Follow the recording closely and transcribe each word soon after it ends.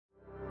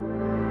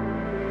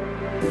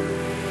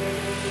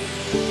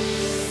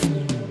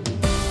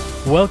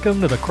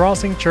Welcome to the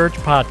Crossing Church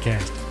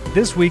Podcast.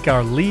 This week,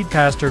 our lead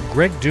pastor,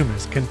 Greg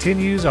Dumas,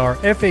 continues our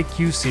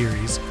FAQ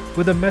series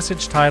with a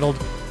message titled,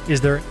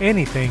 Is There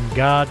Anything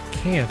God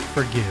Can't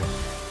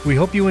Forgive? We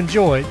hope you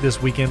enjoy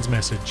this weekend's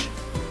message.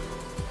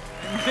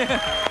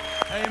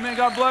 Amen.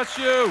 God bless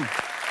you.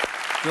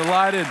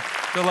 Delighted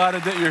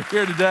that you're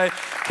here today.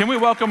 Can we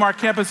welcome our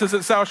campuses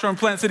at South Shore and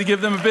Plant City?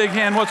 Give them a big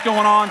hand. What's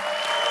going on?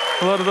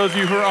 Hello to those of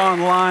you who are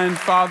online.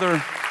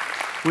 Father,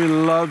 we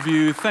love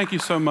you. Thank you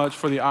so much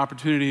for the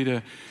opportunity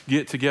to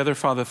get together.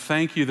 Father,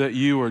 thank you that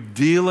you are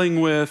dealing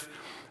with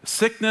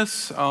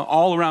sickness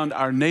all around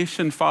our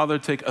nation. Father,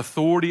 take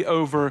authority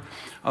over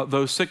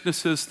those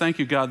sicknesses. Thank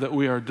you, God, that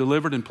we are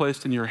delivered and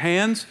placed in your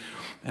hands.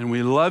 And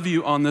we love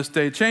you on this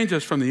day. Change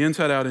us from the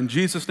inside out. In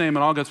Jesus' name,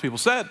 and all God's people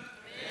said,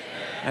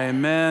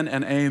 amen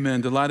and amen.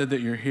 Delighted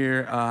that you're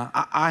here.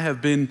 I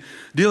have been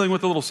dealing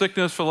with a little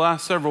sickness for the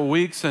last several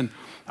weeks, and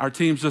our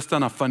team's just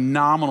done a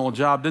phenomenal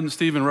job. Didn't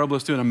Stephen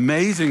Robles do an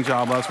amazing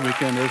job last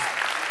weekend? It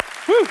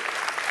was,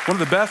 one of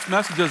the best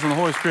messages on the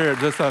Holy Spirit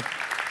just I've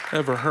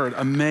ever heard.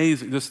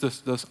 Amazing. This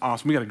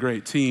awesome. We got a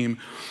great team.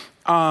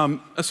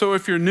 So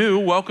if you're new,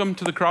 welcome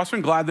to the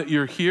Crossing. Glad that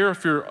you're here.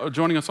 If you're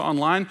joining us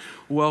online,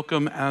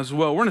 welcome as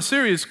well. We're in a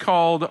series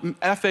called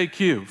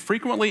FAQ,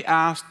 Frequently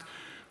Asked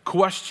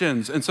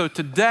Questions. And so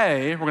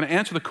today, we're going to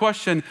answer the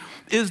question,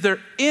 is there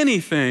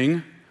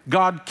anything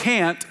God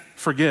can't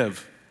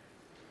forgive?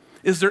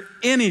 Is there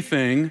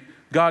anything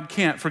God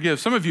can't forgive?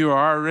 Some of you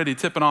are already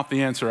tipping off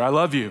the answer. I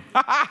love you.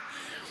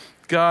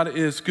 God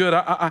is good.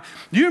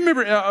 Do you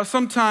remember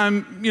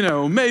sometime,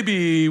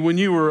 maybe when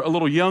you were a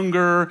little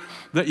younger,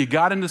 that you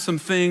got into some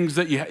things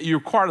that you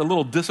required a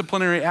little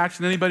disciplinary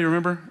action? Anybody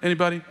remember?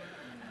 Anybody?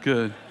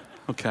 Good.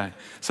 Okay.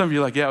 Some of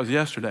you are like, yeah, it was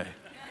yesterday.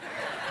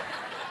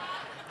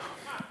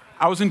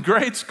 I was in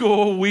grade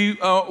school. We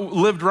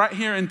lived right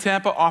here in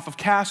Tampa off of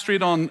Cass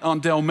Street on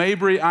Del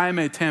Mabry. I am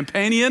a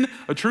Tampanian,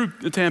 a true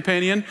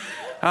Tampanian.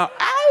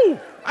 Ow!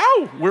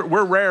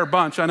 We're a rare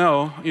bunch, I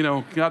know.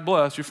 God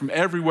bless. You're from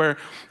everywhere.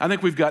 I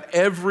think we've got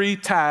every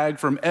tag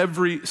from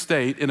every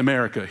state in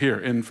America here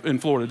in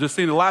Florida. Just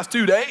seen the last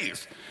 2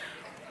 days.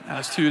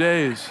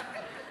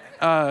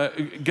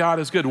 God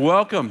is good.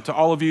 Welcome to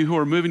all of you who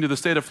are moving to the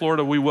state of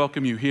Florida. We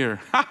welcome you here.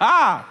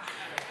 All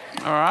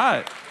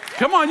right.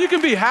 Come on, you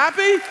can be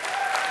happy.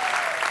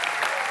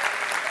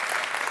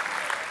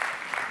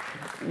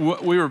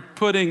 We were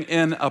putting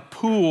in a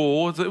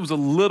pool. It was a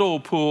little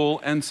pool,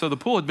 and so the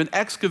pool had been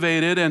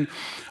excavated and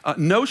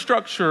no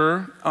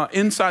structure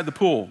inside the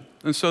pool.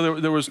 And so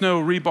there was no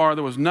rebar.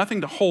 There was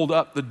nothing to hold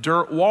up the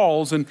dirt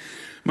walls. And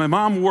my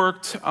mom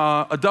worked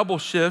a double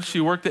shift. She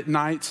worked at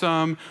night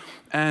some,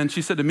 and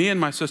she said to me and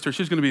my sister,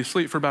 she's going to be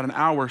asleep for about an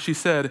hour. She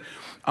said,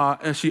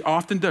 as she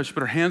often does, she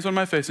put her hands on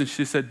my face and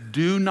she said,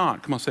 do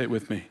not, come on, say it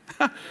with me.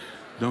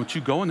 Don't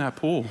you go in that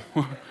pool.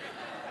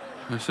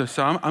 I said,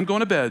 so I'm going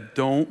to bed.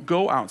 Don't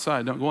go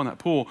outside. Don't go in that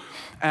pool.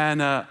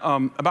 And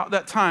about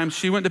that time,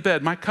 she went to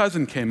bed. My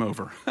cousin came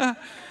over.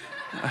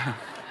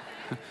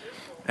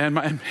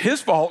 and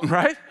his fault,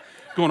 right?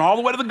 Going all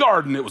the way to the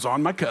garden. It was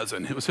on my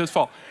cousin. It was his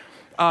fault.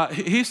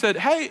 He said,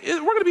 hey, we're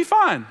going to be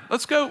fine.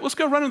 Let's go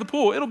run in the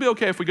pool. It'll be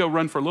okay if we go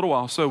run for a little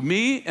while. So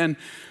me and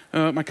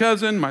my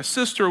cousin, my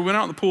sister went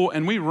out in the pool,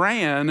 and we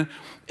ran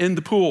in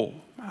the pool.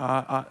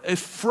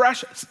 It's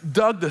fresh,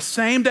 dug the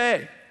same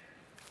day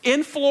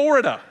in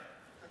Florida.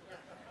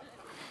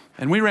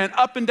 And we ran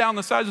up and down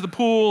the sides of the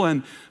pool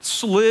and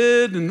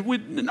slid, and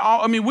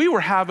we were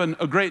having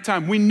a great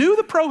time. We knew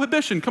the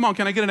prohibition. Come on,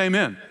 can I get an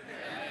amen?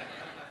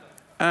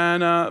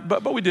 And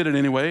but we did it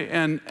anyway.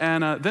 And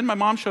then my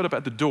mom showed up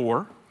at the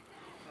door,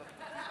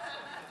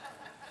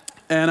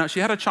 and she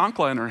had a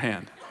chancla in her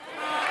hand.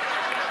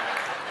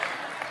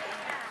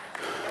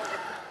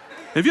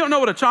 If you don't know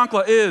what a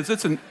chancla is,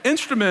 it's an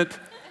instrument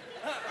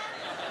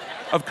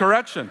of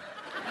correction.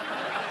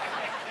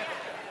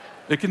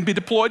 It can be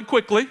deployed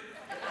quickly.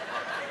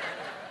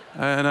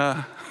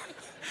 And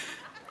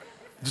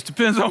just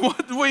depends on what,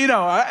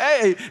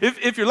 hey,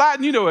 if you're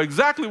Latin, you know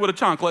exactly what a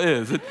chancla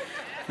is.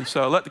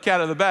 So let the cat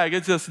out of the bag.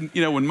 It's just,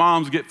 when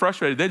moms get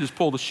frustrated, they just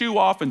pull the shoe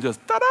off and just,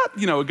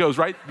 it goes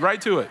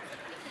right to it.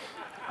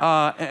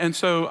 And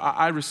so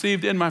I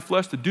received in my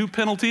flesh the due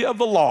penalty of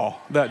the law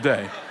that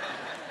day.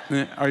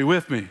 Are you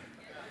with me?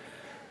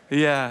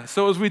 Yeah.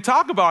 So as we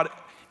talk about,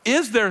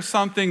 is there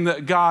something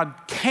that God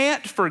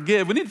can't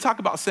forgive? We need to talk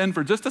about sin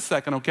for just a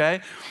second,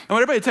 okay? I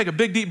want everybody to take a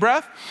big, deep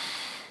breath.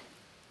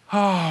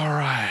 All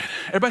right.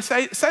 Everybody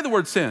say the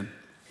word sin.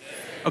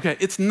 Okay,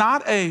 it's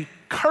not a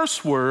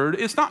curse word.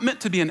 It's not meant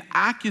to be an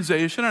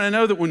accusation. And I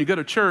know that when you go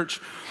to church,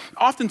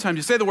 oftentimes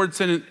you say the word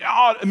sin and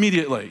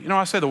immediately.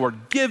 I say the word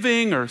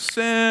giving or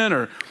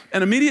sin,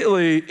 and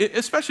immediately,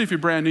 especially if you're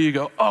brand new, you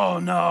go, oh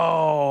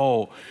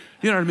no.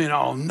 You know what I mean?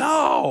 Oh,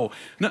 no.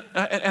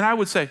 And I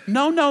would say,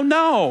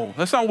 no.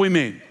 That's not what we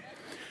mean.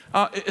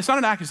 It's not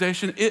an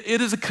accusation.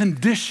 It is a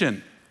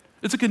condition.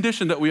 It's a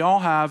condition that we all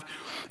have.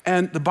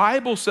 And the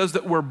Bible says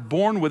that we're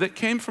born with it,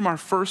 came from our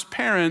first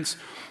parents.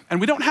 And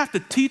we don't have to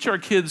teach our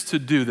kids to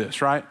do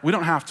this, right? We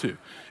don't have to.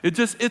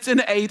 It's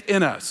innate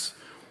in us.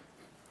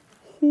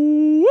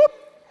 Whoop.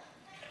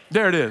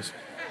 There it is.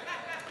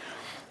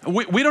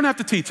 We don't have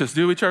to teach this,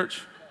 do we,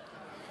 church?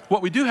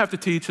 What we do have to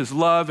teach is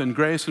love and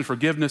grace and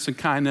forgiveness and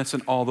kindness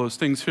and all those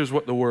things. Here's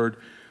what the word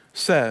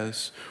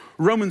says.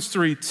 Romans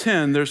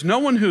 3:10, there's no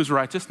one who's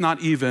righteous,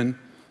 not even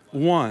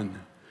one.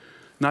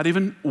 Not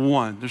even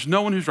one. There's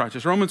no one who's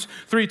righteous. Romans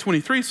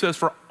 3:23 says,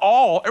 for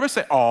all, everybody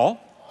say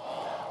all.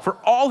 For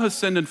all has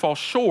sinned and fall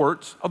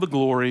short of the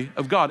glory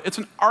of God. It's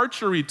an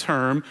archery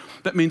term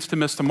that means to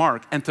miss the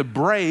mark and to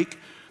break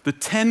the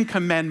 10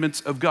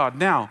 commandments of God.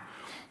 Now,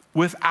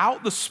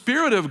 without the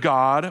Spirit of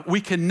God, we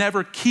can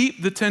never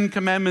keep the 10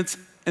 commandments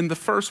in the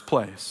first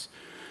place.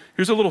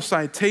 Here's a little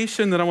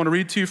citation that I want to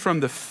read to you from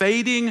The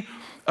Fading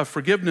of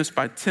Forgiveness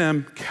by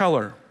Tim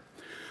Keller.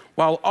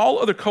 While all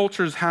other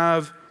cultures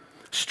have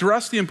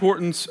stressed the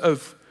importance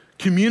of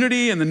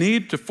community and the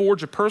need to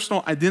forge a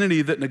personal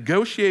identity that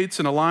negotiates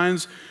and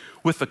aligns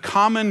with the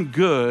common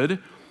good,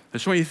 I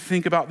just want you to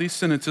think about these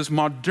sentences.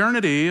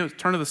 Modernity,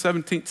 turn of the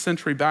 17th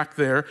century back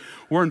there,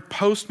 we're in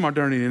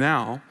post-modernity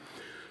now,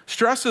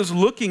 stresses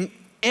looking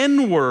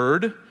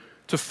inward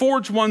to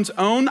forge one's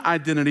own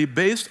identity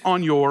based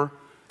on your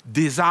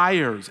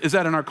desires. Is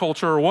that in our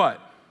culture or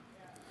what?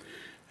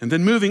 And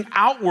then moving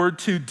outward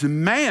to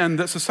demand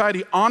that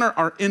society honor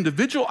our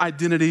individual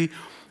identity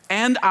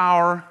and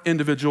our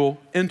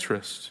individual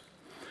interests.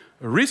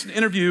 A recent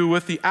interview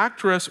with an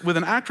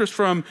actress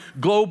from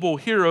Global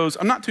Heroes.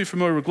 I'm not too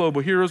familiar with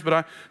Global Heroes, but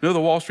I know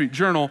the Wall Street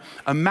Journal.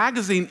 A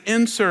magazine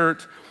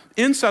insert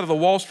inside of the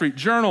Wall Street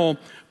Journal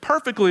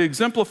perfectly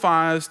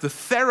exemplifies the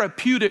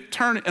therapeutic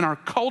turn in our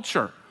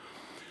culture.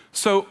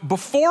 So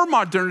before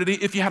modernity,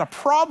 if you had a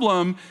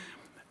problem,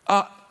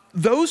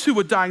 those who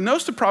would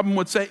diagnose the problem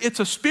would say it's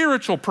a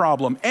spiritual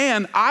problem.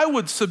 And I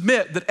would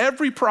submit that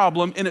every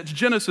problem in its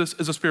genesis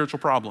is a spiritual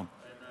problem.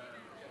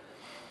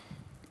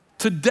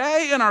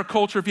 Today in our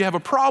culture, if you have a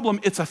problem,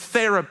 it's a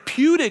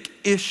therapeutic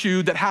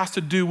issue that has to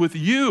do with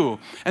you.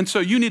 And so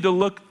you need to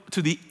look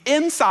to the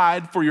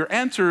inside for your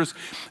answers.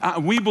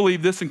 We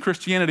believe this in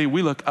Christianity.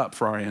 We look up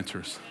for our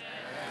answers.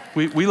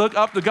 We look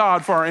up to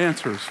God for our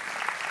answers.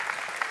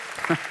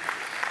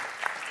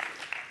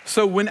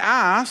 So when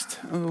asked,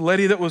 the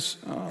lady that was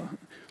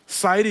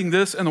citing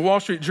this in the Wall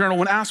Street Journal,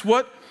 when asked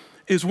what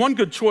is one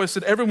good choice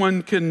that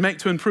everyone can make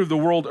to improve the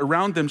world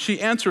around them,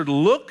 she answered,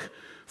 look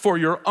for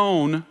your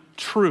own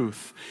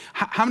truth.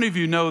 How many of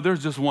you know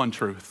there's just one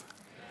truth?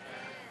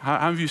 How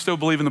many of you still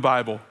believe in the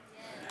Bible?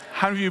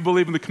 How many of you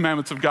believe in the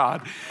commandments of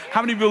God?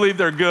 How many believe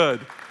they're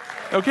good?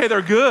 Okay,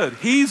 they're good.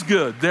 He's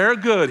good. They're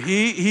good.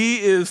 He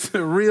is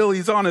real.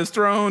 He's on his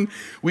throne.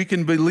 We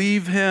can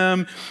believe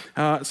him.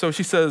 So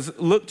she says,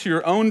 look to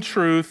your own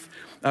truth.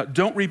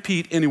 Don't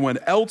repeat anyone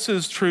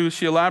else's truth.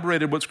 She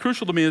elaborated, what's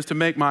crucial to me is to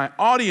make my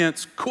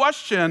audience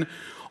question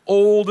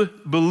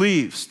old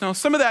beliefs. Now,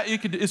 some of that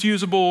is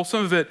usable.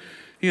 Some of it,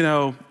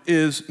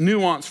 is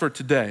nuance for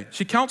today.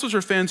 She counsels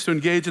her fans to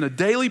engage in a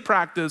daily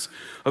practice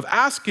of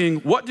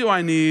asking, what do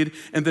I need?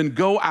 And then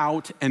go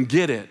out and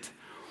get it.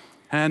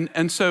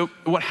 And so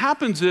what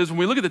happens is when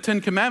we look at the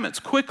 10 Commandments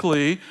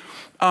quickly,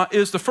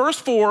 is the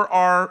first 4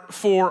 are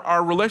for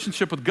our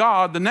relationship with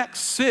God. The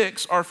next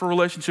 6 are for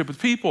relationship with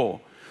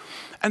people.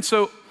 And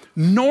so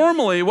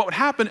normally what would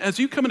happen as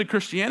you come into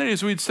Christianity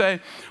is we'd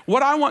say,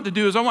 what I want to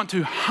do is I want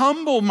to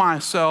humble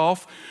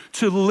myself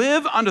to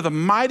live under the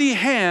mighty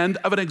hand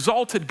of an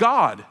exalted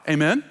God.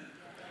 Amen?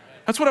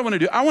 That's what I want to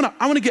do. I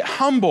want to get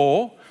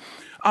humble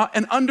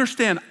and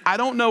understand I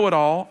don't know it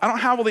all. I don't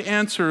have all the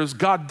answers.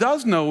 God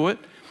does know it.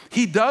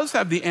 He does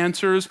have the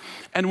answers.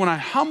 And when I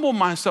humble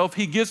myself,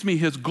 he gives me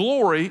his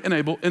glory,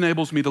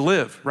 enables me to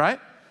live, right?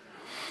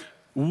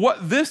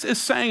 What this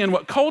is saying and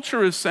what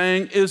culture is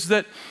saying is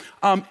that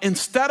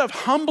instead of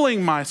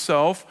humbling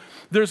myself,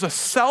 there's a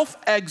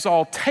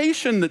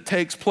self-exaltation that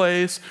takes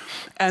place,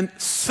 and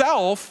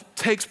self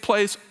takes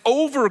place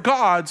over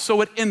God, so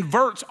it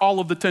inverts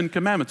all of the 10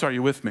 commandments. Are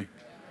you with me?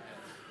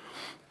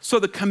 So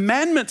the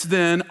commandments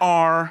then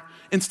are,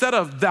 instead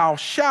of thou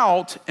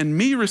shalt and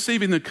me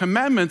receiving the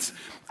commandments,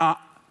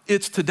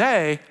 it's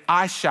today,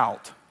 I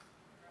shout.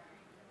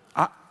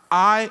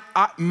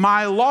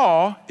 My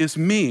law is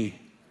me.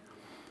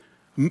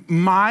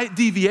 My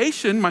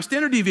deviation, my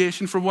standard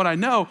deviation from what I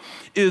know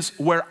is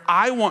where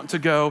I want to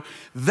go.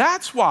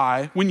 That's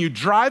why when you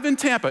drive in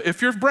Tampa,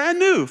 if you're brand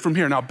new from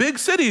here, now big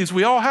cities,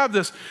 we all have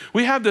this,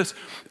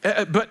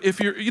 but if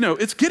you're,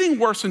 it's getting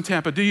worse in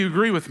Tampa. Do you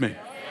agree with me?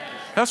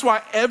 That's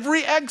why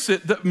every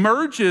exit that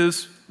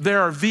merges,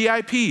 there are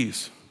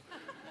VIPs.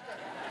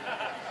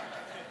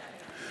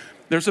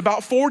 There's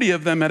about 40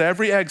 of them at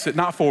every exit,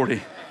 not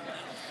 40.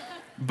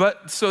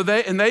 But so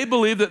they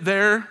believe that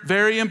they're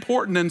very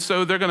important, and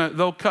so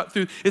they'll cut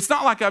through. It's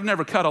not like I've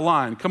never cut a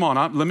line. Come on,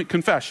 let me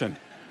confession.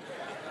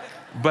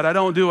 But I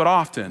don't do it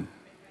often.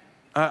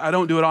 I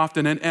don't do it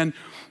often,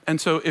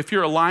 and so if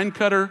you're a line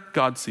cutter,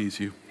 God sees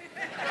you.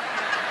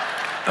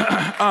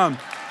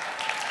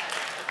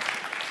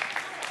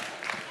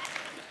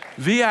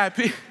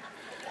 VIP,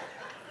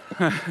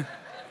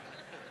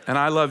 and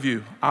I love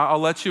you. I'll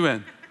let you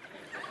in.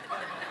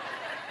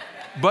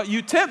 But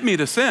you tempt me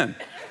to sin.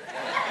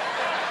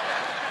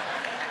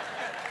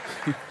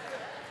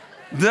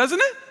 Doesn't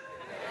it?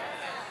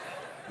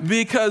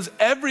 Because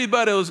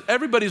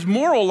everybody's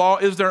moral law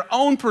is their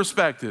own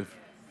perspective.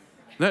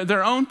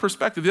 Their own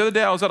perspective. The other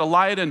day I was at a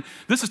light, and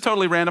this is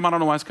totally random. I don't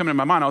know why it's coming in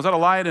my mind. I was at a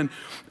light, and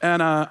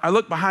I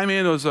looked behind me,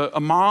 and there was a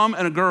mom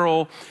and a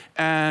girl,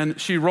 and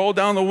she rolled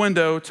down the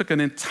window, took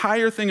an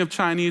entire thing of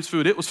Chinese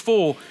food. It was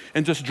full,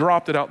 and just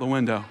dropped it out the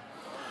window.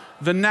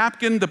 The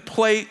napkin, the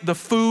plate, the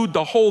food,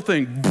 the whole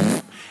thing.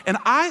 And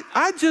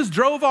I just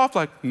drove off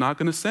like, I'm not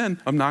gonna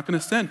sin. I'm not gonna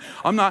sin.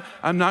 I'm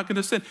not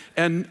gonna sin.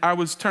 And I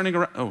was turning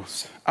around. Oh,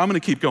 I'm gonna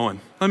keep going.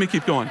 Let me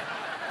keep going.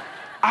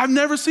 I've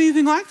never seen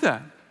anything like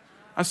that.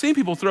 I've seen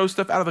people throw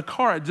stuff out of the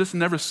car. I've just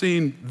never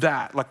seen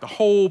that. Like the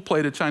whole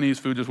plate of Chinese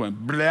food just went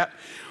blah.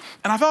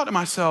 And I thought to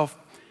myself,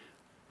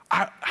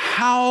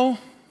 how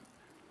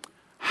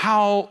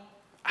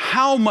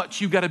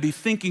much you gotta be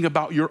thinking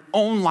about your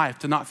own life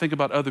to not think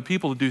about other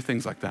people to do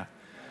things like that.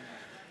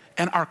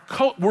 And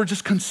we're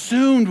just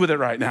consumed with it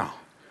right now.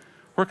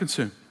 We're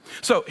consumed.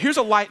 So here's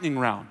a lightning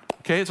round,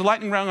 okay? It's a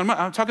lightning round.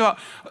 I'm talking about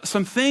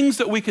some things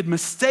that we could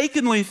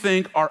mistakenly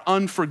think are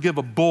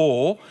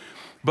unforgivable,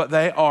 but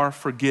they are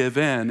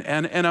forgiven.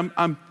 And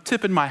I'm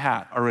tipping my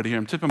hat already here.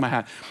 I'm tipping my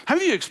hat. How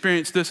many of you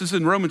experienced this? This is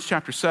in Romans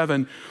chapter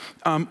 7,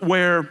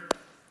 where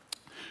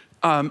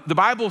the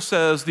Bible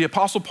says the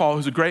Apostle Paul,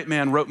 who's a great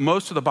man, wrote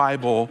most of the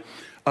Bible,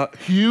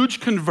 huge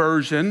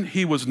conversion.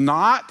 He was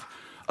not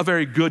a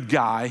very good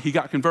guy. He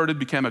got converted,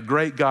 became a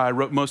great guy,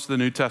 wrote most of the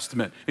New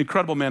Testament.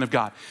 Incredible man of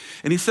God.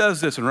 And he says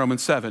this in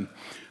Romans 7,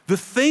 the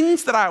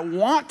things that I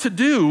want to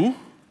do,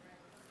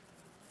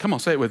 come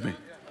on, say it with me,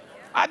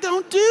 I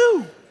don't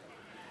do.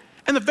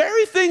 And the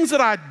very things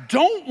that I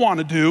don't want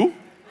to do,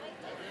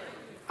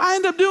 I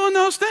end up doing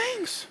those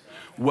things.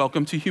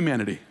 Welcome to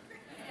humanity.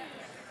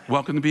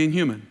 Welcome to being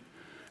human.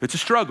 It's a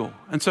struggle.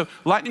 And so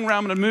lightning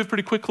round, I'm going to move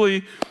pretty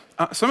quickly.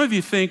 Some of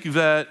you think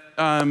that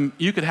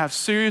you could have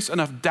serious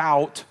enough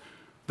doubt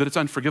that it's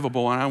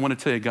unforgivable, and I want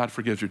to tell you, God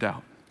forgives your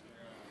doubt.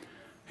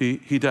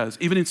 He does,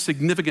 even in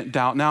significant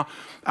doubt. Now,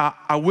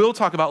 I will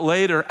talk about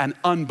later an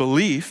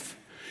unbelief,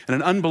 and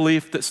an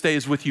unbelief that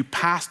stays with you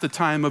past the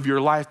time of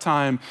your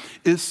lifetime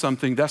is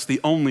something, that's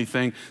the only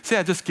thing. See,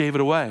 I just gave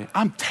it away.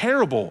 I'm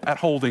terrible at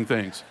holding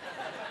things.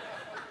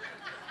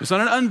 It's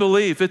not an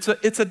unbelief. It's a.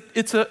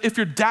 If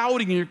you're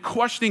doubting and you're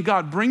questioning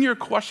God, bring your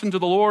question to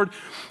the Lord.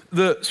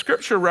 The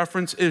scripture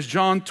reference is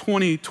John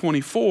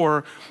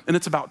 20:24, and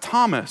it's about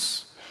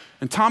Thomas.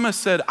 And Thomas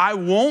said, I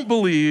won't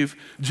believe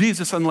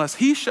Jesus unless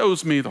he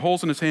shows me the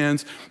holes in his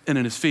hands and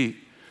in his feet.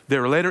 They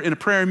were later in a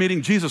prayer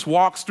meeting. Jesus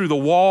walks through the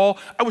wall.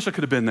 I wish I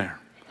could have been there.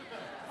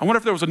 I wonder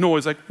if there was a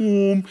noise like,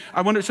 boom.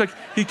 I wonder, it's like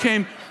he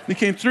came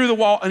through the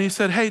wall and he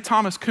said, hey,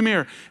 Thomas, come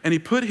here. And he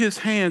put his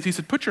hands, he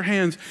said, put your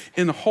hands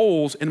in the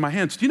holes in my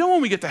hands. Do you know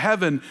when we get to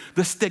heaven,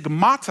 the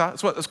stigmata,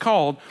 that's what it's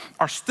called,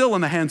 are still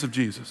in the hands of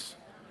Jesus?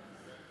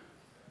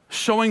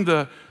 Showing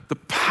the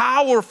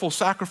powerful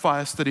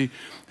sacrifice that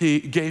he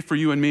gave for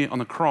you and me on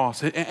the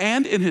cross.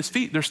 And in his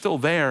feet, they're still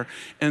there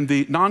in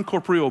the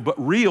non-corporeal but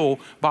real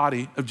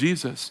body of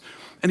Jesus.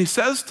 And he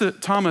says to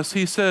Thomas,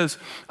 he says,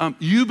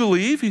 you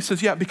believe? He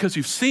says, yeah, because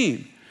you've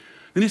seen.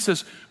 Then he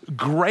says,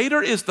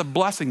 greater is the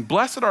blessing.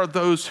 Blessed are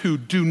those who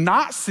do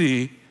not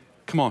see,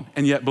 come on,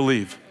 and yet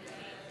believe.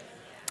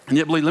 And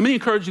yet believe. Let me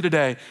encourage you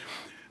today,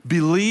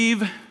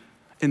 believe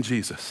in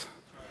Jesus.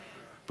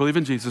 Believe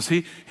in Jesus.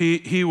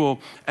 He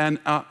will, and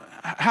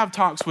have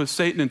talks with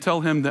Satan and tell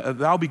him that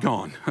thou be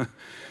gone.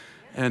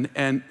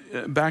 and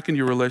back in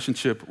your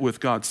relationship with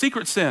God.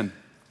 Secret sin.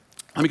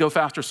 Let me go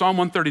faster. Psalm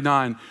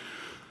 139.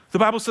 The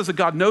Bible says that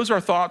God knows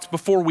our thoughts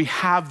before we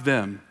have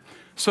them.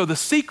 So the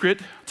secret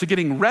to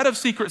getting rid of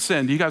secret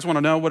sin, do you guys want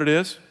to know what it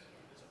is?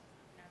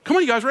 Come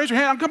on, you guys, raise your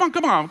hand. Come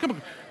on.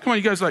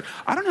 You guys are like,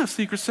 I don't have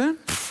secret sin.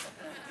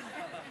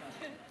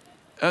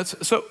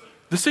 So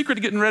the secret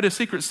to getting rid of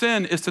secret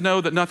sin is to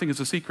know that nothing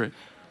is a secret.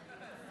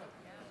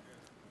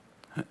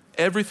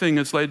 Everything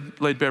is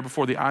laid bare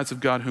before the eyes of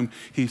God whom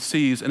he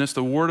sees, and it's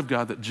the word of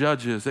God that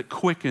judges, that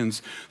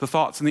quickens the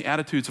thoughts and the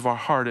attitudes of our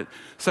heart. It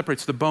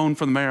separates the bone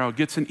from the marrow, it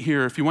gets in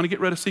here. If you want to get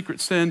rid of secret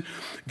sin,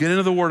 get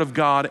into the word of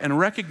God and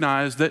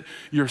recognize that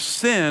your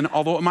sin,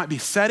 although it might be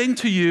setting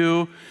to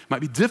you,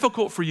 might be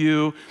difficult for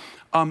you,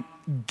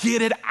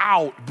 get it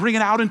out, bring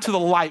it out into the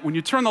light. When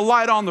you turn the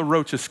light on, the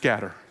roaches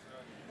scatter.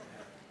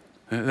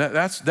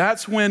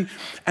 That's when,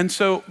 and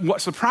so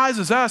what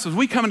surprises us is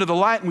we come into the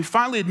light and we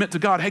finally admit to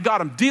God, hey,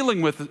 God, I'm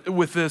dealing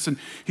with this. And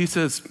he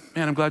says,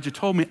 man, I'm glad you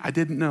told me. I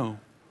didn't know.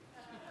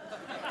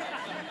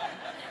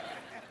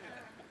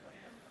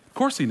 Of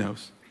course he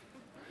knows.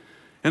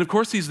 And of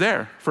course he's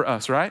there for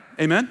us, right?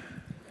 Amen?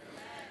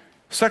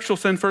 Sexual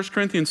sin, 1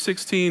 Corinthians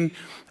 16,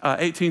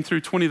 18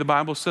 through 20, the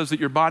Bible says that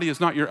your body is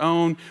not your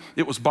own.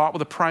 It was bought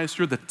with a price.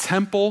 You're the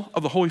temple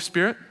of the Holy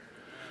Spirit.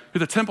 You're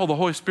the temple of the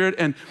Holy Spirit,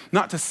 and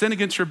not to sin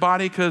against your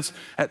body, because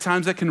at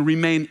times that can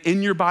remain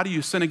in your body.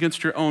 You sin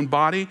against your own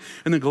body.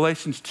 And then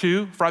Galatians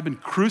 2, for I've been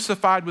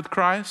crucified with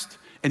Christ,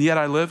 and yet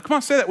I live. Come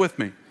on, say that with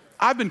me.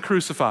 I've been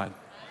crucified.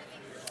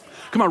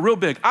 Come on, real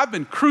big. I've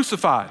been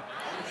crucified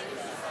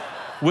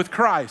with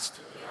Christ,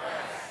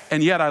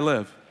 and yet I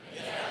live.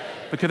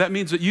 Okay, that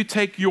means that you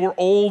take your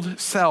old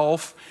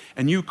self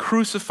and you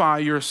crucify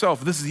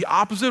yourself. This is the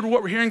opposite of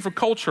what we're hearing from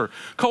culture.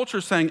 Culture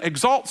is saying,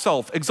 exalt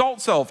self,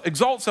 exalt self,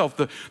 exalt self.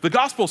 The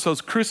gospel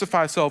says,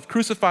 crucify self,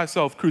 crucify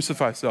self,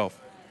 crucify self.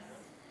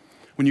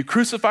 When you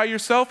crucify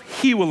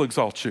yourself, he will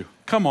exalt you.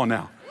 Come on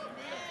now.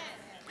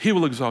 He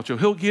will exalt you.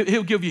 He'll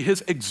give you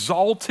his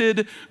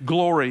exalted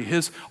glory,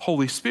 his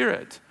Holy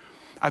Spirit.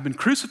 I've been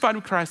crucified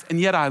with Christ, and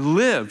yet I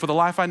live. For the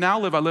life I now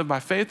live, I live by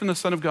faith in the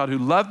Son of God who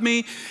loved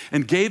me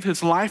and gave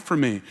his life for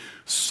me.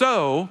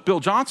 So, Bill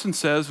Johnson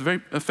says,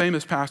 a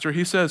famous pastor,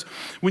 he says,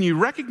 when you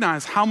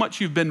recognize how much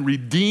you've been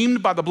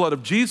redeemed by the blood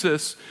of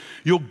Jesus,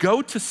 you'll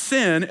go to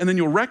sin, and then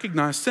you'll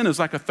recognize sin is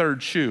like a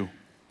third shoe.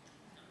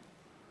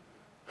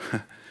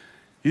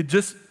 You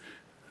just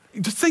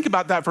think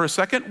about that for a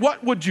second.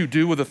 What would you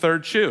do with a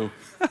third shoe?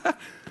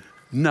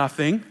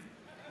 Nothing.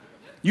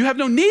 You have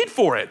no need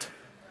for it.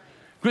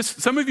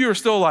 Some of you are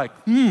still like,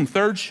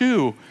 third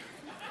shoe.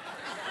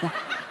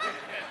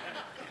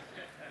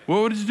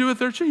 What would you do with a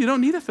third shoe? You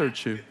don't need a third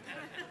shoe.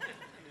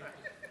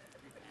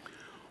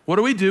 What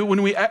do we do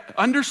when we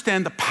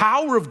understand the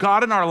power of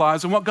God in our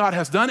lives and what God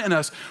has done in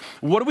us?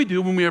 What do we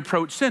do when we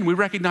approach sin? We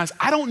recognize,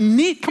 I don't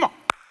need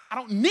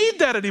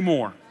that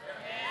anymore.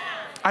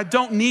 I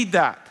don't need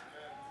that.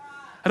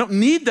 I don't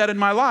need that in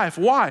my life.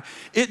 Why?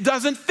 It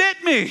doesn't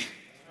fit me.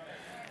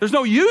 There's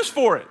no use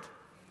for it.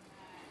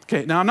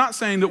 Okay, now I'm not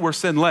saying that we're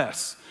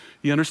sinless.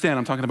 You understand,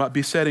 I'm talking about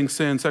besetting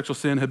sin, sexual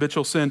sin,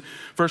 habitual sin.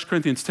 1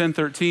 Corinthians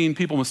 10:13,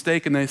 people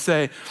mistake and they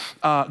say,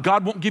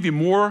 God won't give you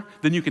more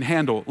than you can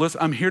handle. Listen,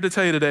 I'm here to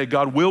tell you today,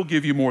 God will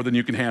give you more than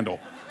you can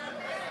handle.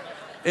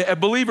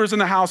 Believers in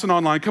the house and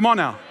online, come on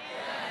now.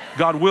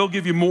 God will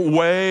give you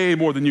way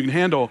more than you can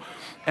handle.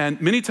 And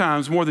many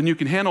times, more than you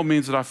can handle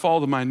means that I fall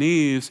to my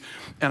knees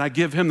and I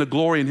give him the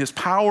glory, and his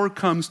power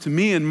comes to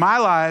me in my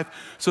life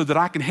so that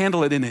I can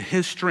handle it in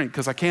his strength,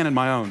 because I can't in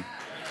my own.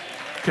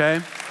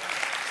 Okay?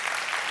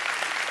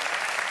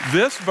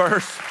 This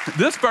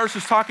verse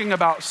is talking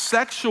about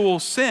sexual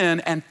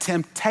sin and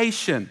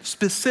temptation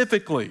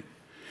specifically.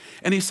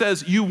 And he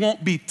says, you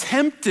won't be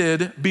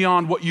tempted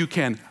beyond what you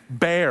can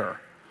bear.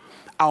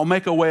 I'll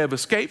make a way of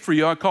escape for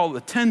you. I call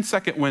it the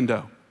 10-second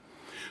window.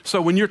 So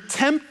when you're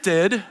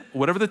tempted,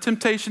 whatever the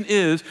temptation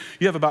is,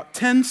 you have about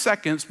 10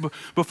 seconds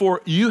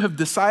before you have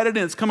decided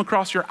and it's come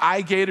across your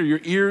eye gate or your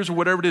ears or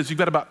whatever it is. You've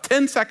got about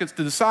 10 seconds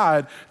to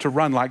decide to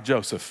run like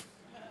Joseph.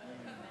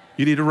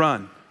 You need to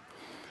run.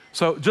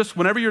 So just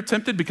whenever you're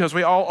tempted, because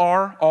we all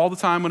are all the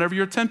time, whenever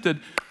you're tempted,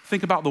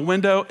 think about the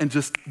window and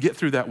just get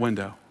through that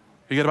window.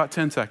 You got about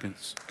 10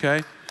 seconds,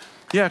 okay?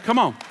 Yeah, come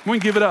on. We can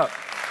give it up.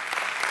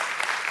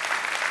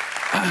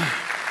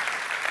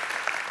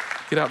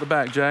 Get out the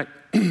back, Jack.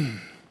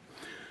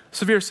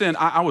 Severe sin.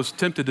 I was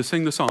tempted to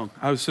sing the song.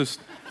 I was just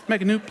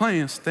making new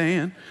plans,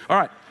 Stan. All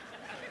right.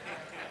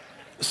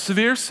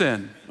 Severe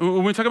sin.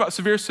 When we talk about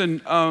severe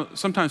sin,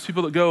 sometimes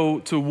people that go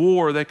to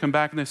war, they come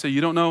back and they say,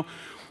 you don't know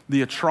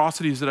the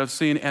atrocities that I've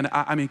seen. And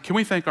I mean, can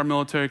we thank our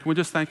military? Can we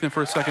just thank them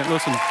for a second?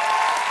 Listen.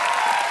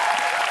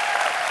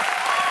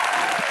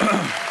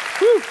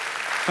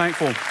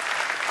 Thankful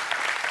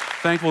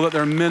that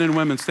there are men and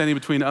women standing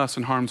between us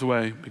and harm's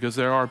way, because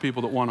there are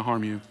people that want to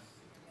harm you.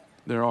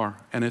 There are,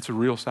 and it's a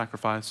real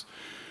sacrifice.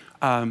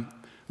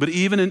 But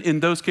even in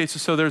those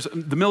cases, so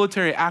the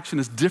military action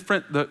is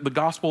different. The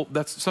gospel,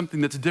 that's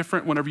something that's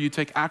different whenever you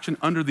take action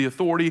under the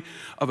authority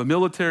of a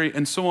military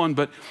and so on.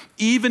 But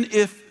even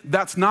if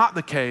that's not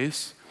the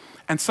case,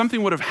 and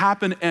something would have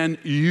happened and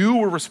you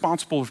were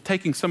responsible for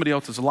taking somebody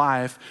else's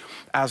life,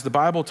 as the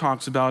Bible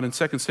talks about in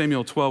 2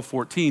 Samuel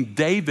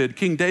 12:14,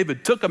 King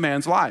David took a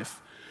man's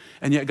life,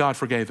 and yet God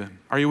forgave him.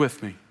 Are you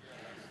with me?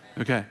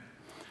 Okay.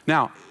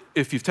 Now,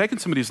 if you've taken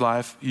somebody's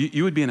life,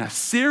 you would be in a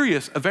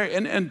serious,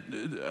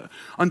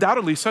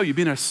 undoubtedly so, you'd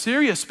be in a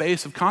serious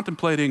space of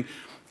contemplating,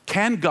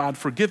 can God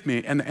forgive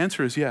me? And the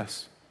answer is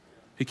yes,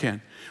 he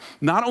can.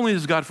 Not only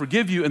does God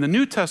forgive you, in the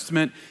New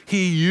Testament,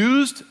 he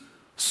used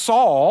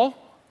Saul,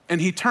 and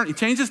he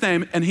changed his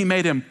name, and he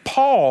made him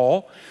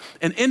Paul.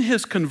 And in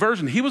his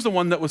conversion, he was the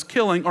one that was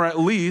killing, or at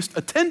least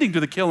attending to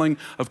the killing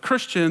of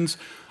Christians,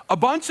 a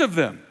bunch of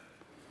them,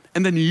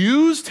 and then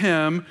used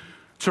him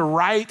to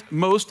write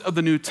most of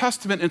the New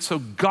Testament. And so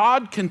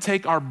God can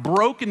take our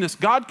brokenness,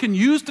 God can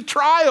use the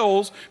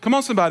trials, come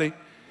on somebody,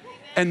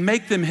 and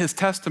make them his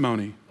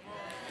testimony.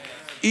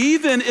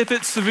 Even if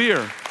it's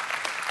severe.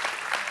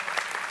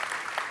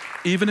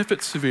 Even if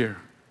it's severe.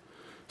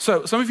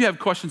 So some of you have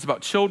questions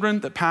about children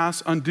that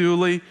pass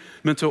unduly,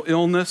 mental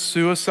illness,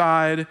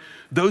 suicide,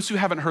 those who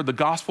haven't heard the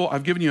gospel.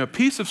 I've given you a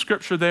piece of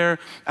scripture there,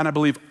 and I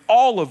believe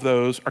all of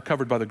those are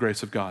covered by the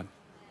grace of God.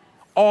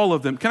 All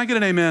of them. Can I get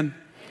an amen?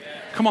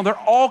 Come on, they're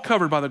all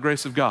covered by the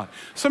grace of God.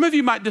 Some of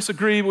you might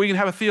disagree, but we can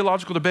have a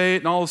theological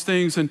debate and all those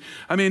things. And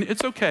I mean,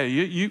 it's okay.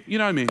 You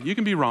know what I mean? You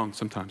can be wrong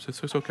sometimes.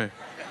 It's okay.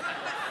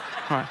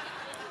 All right.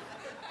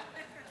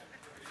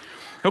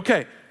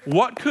 Okay,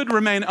 what could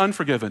remain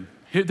unforgiven?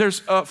 There's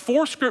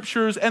 4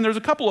 scriptures, and there's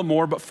a couple of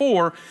more, but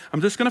 4.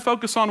 I'm just going to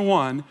focus on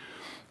one.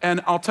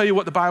 And I'll tell you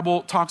what the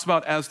Bible talks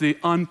about as the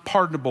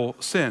unpardonable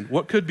sin.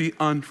 What could be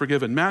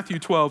unforgiven? Matthew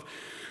 12,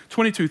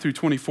 22 through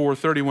 24,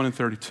 31 and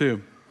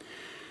 32.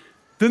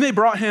 Then they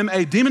brought him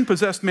a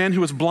demon-possessed man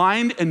who was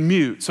blind and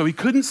mute, so he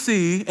couldn't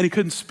see and he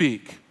couldn't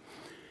speak.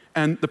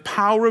 And the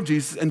power of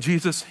Jesus, and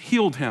Jesus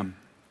healed him.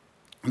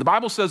 The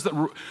Bible says that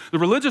the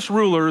religious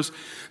rulers,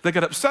 they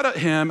got upset at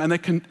him, and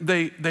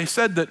they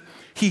said that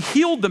he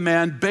healed the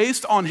man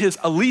based on his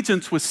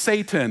allegiance with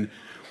Satan.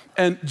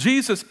 And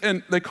Jesus,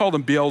 and they called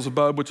him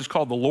Beelzebub, which is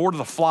called the Lord of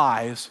the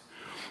Flies.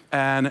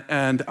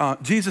 And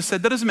Jesus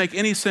said, that doesn't make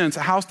any sense.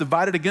 A house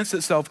divided against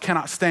itself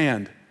cannot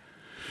stand.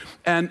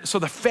 And so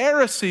the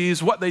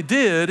Pharisees, what they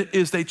did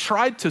is they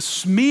tried to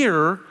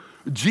smear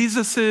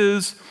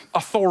Jesus's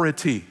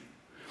authority.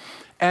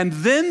 And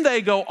then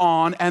they go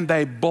on and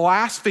they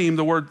blaspheme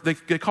the word, they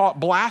call it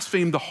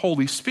blaspheme the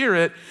Holy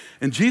Spirit.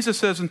 And Jesus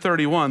says in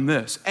 31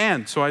 this,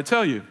 and so I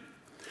tell you,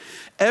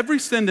 every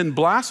sin and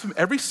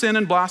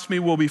blasphemy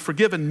will be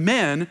forgiven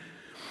men,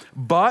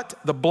 but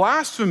the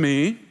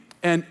blasphemy,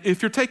 and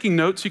if you're taking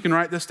notes, you can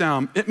write this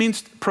down. It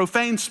means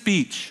profane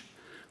speech,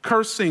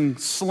 cursing,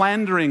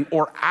 slandering,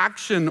 or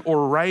action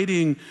or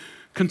writing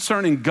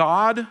concerning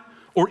God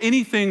or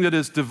anything that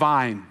is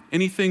divine,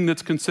 anything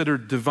that's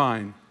considered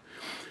divine.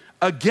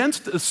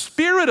 Against the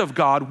Spirit of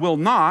God will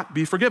not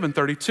be forgiven.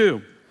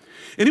 32.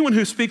 Anyone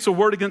who speaks a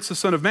word against the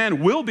Son of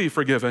Man will be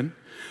forgiven,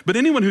 but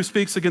anyone who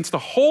speaks against the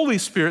Holy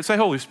Spirit, say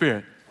Holy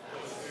Spirit.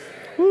 Holy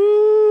Spirit.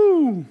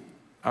 Woo!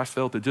 I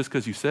felt it just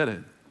because you said it.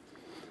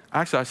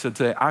 Actually, I should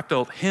say I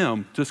felt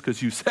him just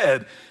because you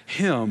said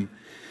him.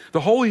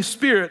 The Holy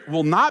Spirit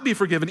will not be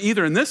forgiven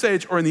either in this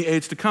age or in the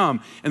age to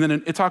come. And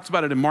then it talks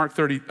about it in Mark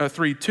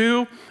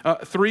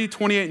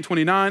 3:28 and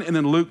 29, and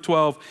then Luke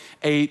 12,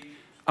 8,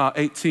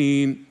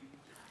 18.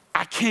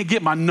 I can't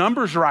get my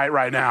numbers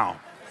right now.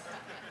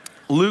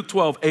 Luke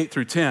 12, 8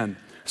 through 10.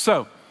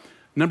 So,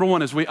 number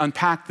one, as we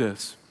unpack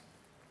this,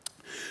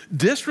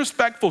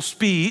 disrespectful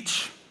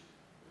speech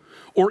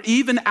or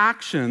even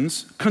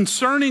actions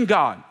concerning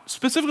God,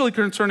 specifically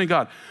concerning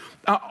God,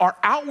 are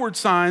outward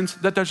signs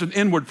that there's an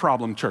inward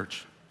problem,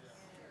 church.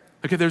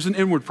 Okay, there's an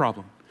inward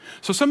problem.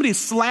 So somebody's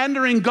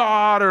slandering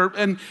God,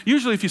 and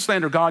usually if you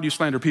slander God, you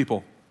slander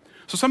people.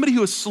 So somebody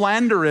who is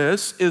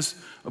slanderous is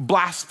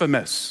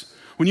blasphemous.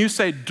 When you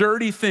say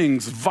dirty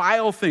things,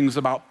 vile things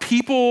about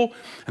people,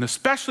 and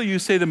especially you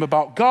say them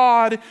about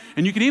God,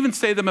 and you can even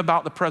say them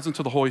about the presence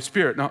of the Holy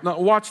Spirit. Now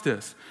watch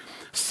this.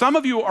 Some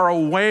of you are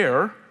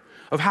aware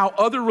of how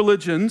other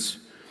religions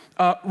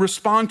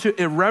respond to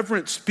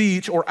irreverent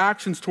speech or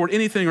actions toward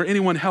anything or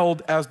anyone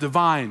held as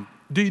divine.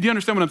 Do you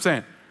understand what I'm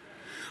saying?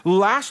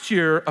 Last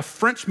year, a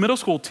French middle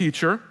school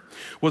teacher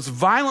was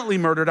violently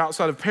murdered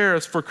outside of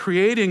Paris for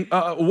creating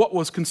what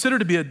was considered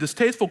to be a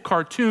distasteful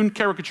cartoon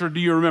caricature. Do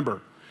you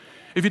remember?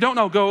 If you don't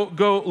know,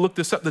 go look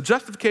this up. The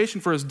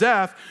justification for his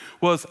death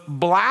was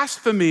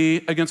blasphemy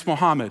against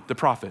Muhammad, the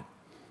prophet.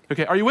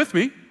 Okay, are you with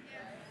me?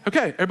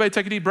 Okay, everybody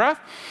take a deep breath.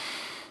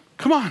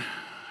 Come on.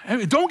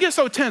 Don't get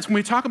so tense when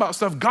we talk about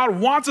stuff. God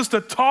wants us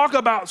to talk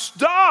about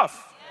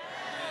stuff.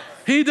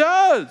 Yes. He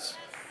does.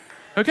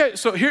 Okay,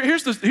 so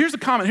here's the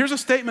comment. Here's a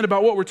statement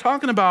about what we're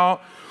talking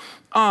about.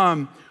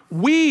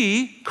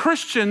 We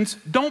Christians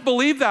don't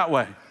believe that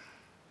way.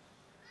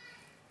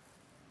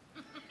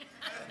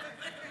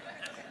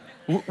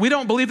 We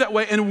don't believe that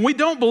way, and we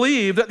don't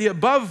believe that the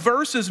above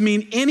verses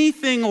mean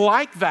anything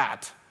like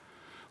that.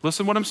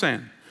 Listen to what I'm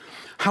saying.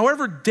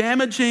 However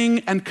damaging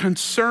and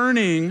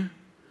concerning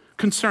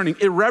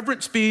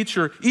irreverent speech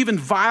or even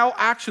vile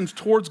actions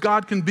towards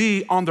God can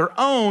be on their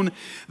own,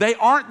 they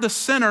aren't the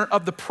center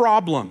of the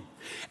problem.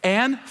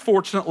 And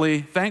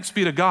fortunately, thanks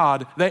be to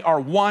God, they are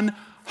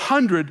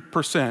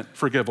 100%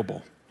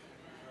 forgivable.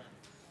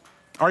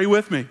 Are you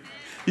with me?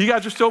 You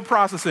guys are still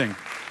processing.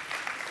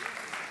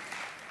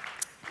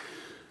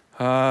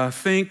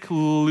 Think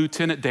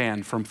Lieutenant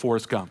Dan from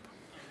Forrest Gump.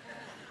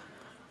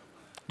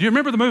 Do you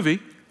remember the movie?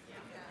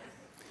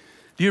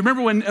 Do you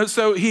remember when,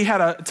 so he had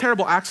a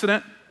terrible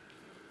accident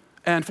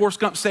and Forrest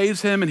Gump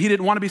saves him, and he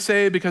didn't want to be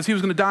saved because he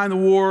was going to die in the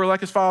war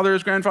like his father,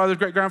 his grandfather, his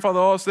great-grandfather,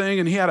 all this thing,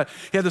 and he had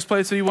this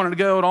place that he wanted to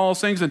go and all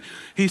those things, and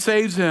he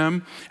saves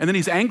him, and then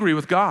he's angry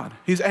with God.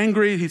 He's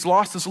angry, he's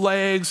lost his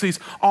legs, he's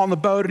on the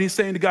boat, and he's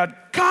saying to God,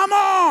 come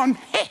on!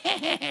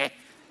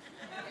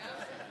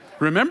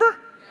 Remember?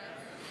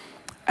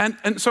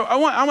 And so I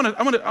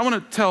want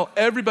to tell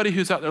everybody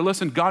who's out there,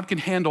 listen, God can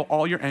handle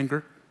all your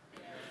anger.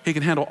 He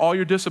can handle all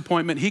your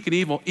disappointment. He can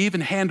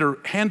even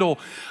handle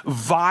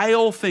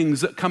vile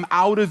things that come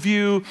out of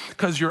you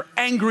because you're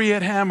angry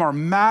at him or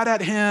mad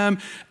at him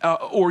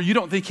or you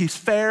don't think he's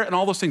fair and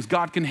all those things.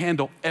 God can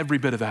handle every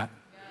bit of that.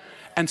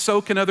 And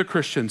so can other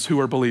Christians who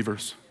are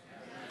believers.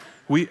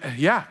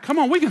 Come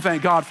on, we can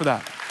thank God for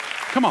that.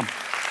 Come on.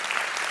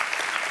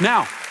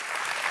 Now,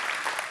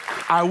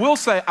 I will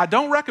say I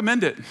don't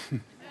recommend it.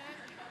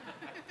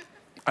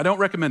 I don't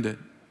recommend it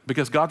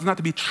because God's not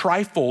to be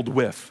trifled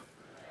with.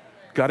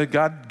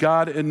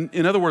 God,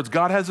 in other words,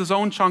 God has his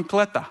own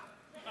chancleta.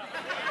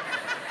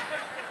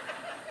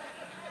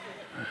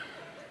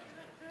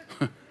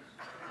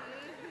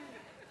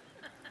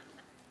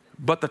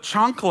 but the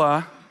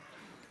chancla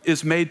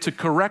is made to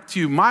correct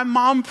you. My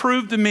mom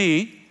proved to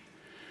me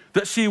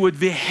that she would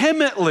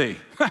vehemently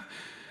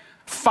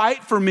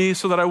fight for me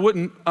so that I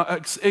wouldn't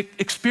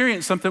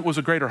experience something that was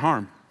a greater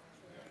harm.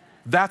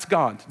 That's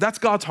God. That's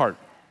God's heart.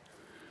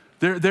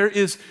 There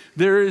is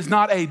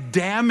not a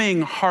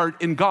damning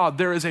heart in God.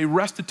 There is a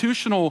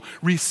restitutional,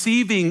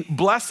 receiving,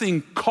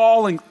 blessing,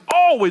 calling,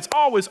 always,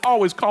 always,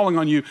 always calling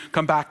on you.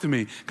 Come back to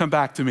me, come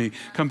back to me,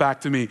 come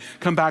back to me,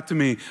 come back to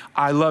me.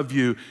 I love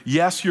you.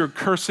 Yes, you're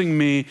cursing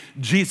me.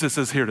 Jesus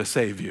is here to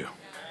save you.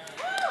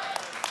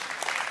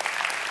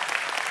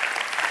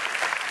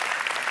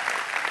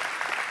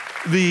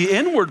 The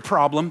inward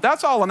problem,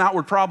 that's all an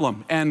outward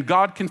problem. And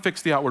God can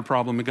fix the outward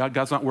problem, and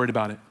God's not worried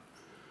about it.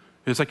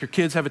 It's like your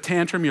kids have a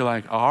tantrum. You're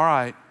like, all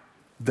right,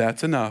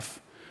 that's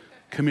enough.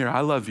 Come here, I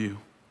love you.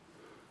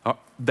 Oh,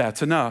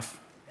 that's enough.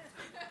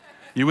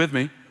 You with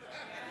me?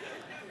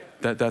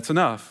 That's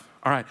enough.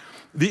 All right.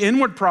 The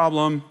inward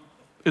problem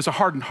is a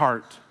hardened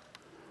heart.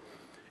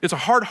 It's a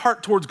hard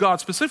heart towards God,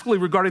 specifically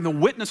regarding the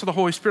witness of the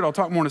Holy Spirit. I'll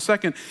talk more in a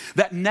second.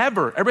 That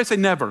never, everybody say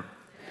never.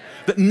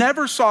 That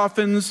never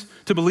softens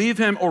to believe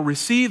him or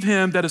receive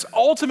him, that is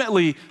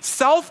ultimately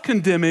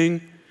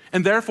self-condemning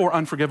and therefore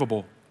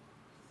unforgivable.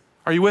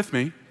 Are you with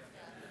me?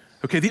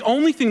 Okay, the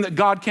only thing that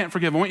God can't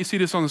forgive, I want you to see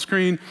this on the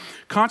screen,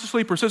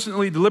 consciously,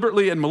 persistently,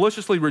 deliberately, and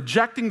maliciously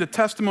rejecting the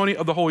testimony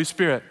of the Holy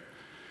Spirit.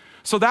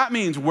 So that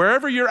means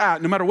wherever you're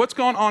at, no matter what's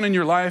going on in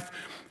your life,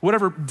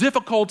 whatever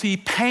difficulty,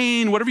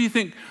 pain, whatever you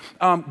think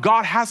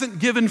God hasn't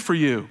given for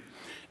you,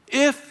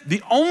 if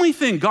the only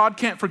thing God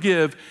can't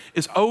forgive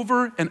is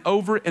over and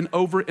over and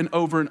over and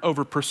over and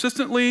over,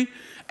 persistently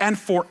and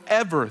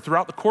forever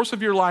throughout the course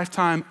of your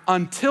lifetime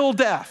until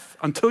death,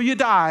 until you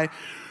die,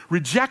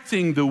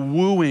 rejecting the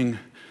wooing,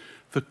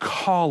 the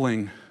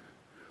calling,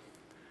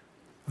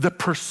 the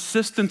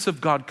persistence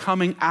of God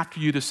coming after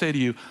you to say to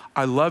you,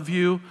 I love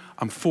you,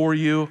 I'm for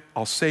you,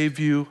 I'll save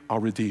you, I'll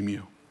redeem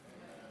you.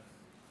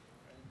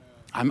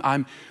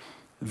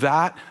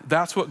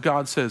 That's what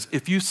God says.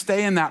 If you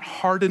stay in that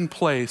hardened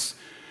place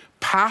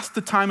past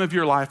the time of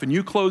your life and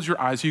you close your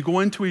eyes, you go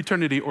into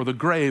eternity or the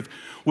grave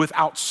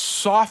without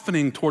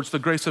softening towards the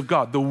grace of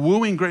God. The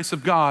wooing grace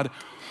of God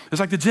is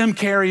like the Jim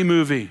Carrey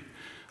movie.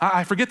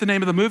 I forget the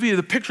name of the movie.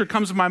 The picture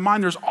comes to my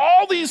mind. There's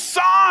all these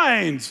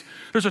signs.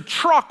 There's a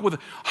truck with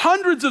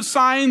hundreds of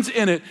signs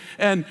in it.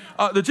 And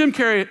the Jim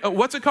Carrey,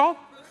 what's it called?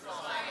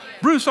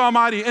 Bruce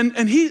Almighty. And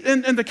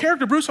the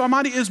character Bruce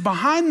Almighty is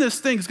behind this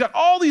thing. He's got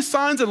all these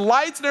signs and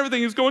lights and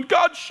everything. He's going,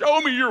 God,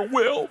 show me your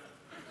will.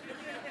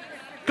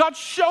 God,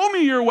 show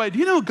me your way. Do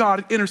you know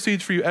God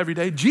intercedes for you every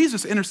day?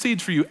 Jesus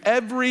intercedes for you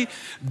every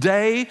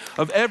day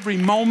of every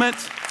moment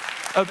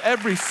of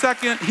every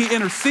second. He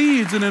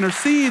intercedes and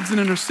intercedes and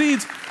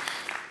intercedes.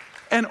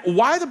 And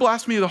why the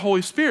blasphemy of the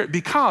Holy Spirit?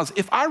 Because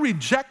if I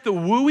reject the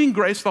wooing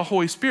grace of the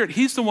Holy Spirit,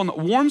 he's the one that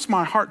warms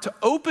my heart to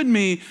open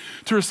me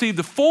to receive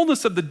the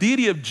fullness of the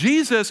deity of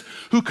Jesus,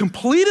 who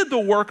completed the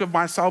work of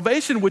my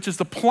salvation, which is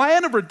the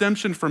plan of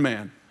redemption for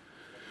man.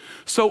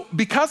 So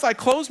because I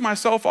close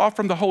myself off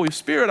from the Holy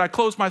Spirit, I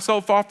close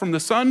myself off from the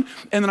Son,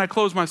 and then I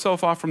close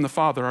myself off from the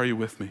Father. Are you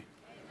with me?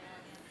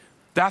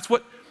 That's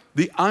what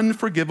the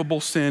unforgivable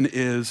sin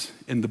is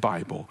in the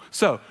Bible.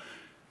 So,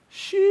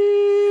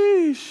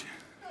 sheesh.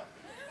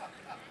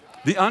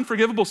 The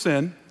unforgivable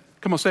sin,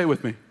 come on, say it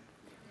with me.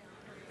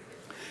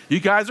 You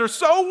guys are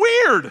so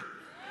weird.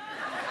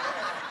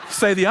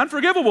 Say the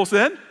unforgivable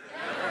sin.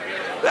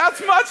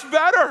 That's much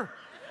better.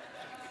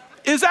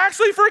 Is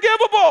actually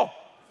forgivable.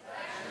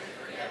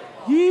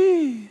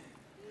 Yee.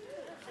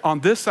 On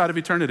this side of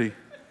eternity.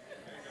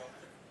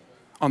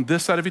 On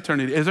this side of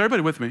eternity. Is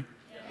everybody with me?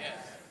 Yes.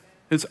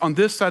 It's on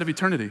this side of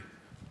eternity.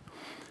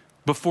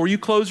 Before you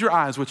close your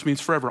eyes, which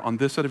means forever, on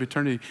this side of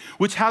eternity,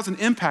 which has an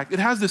impact. It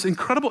has this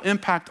incredible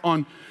impact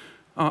on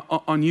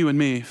you and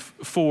me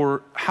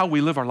for how we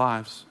live our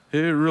lives. It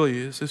really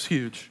is. It's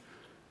huge.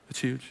 It's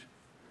huge.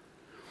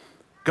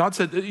 God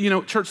said, you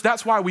know, church,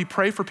 that's why we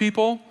pray for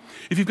people.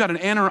 If you've got an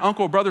aunt or an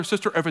uncle or brother or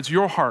sister, if it's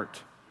your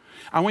heart,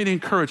 I want you to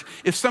encourage,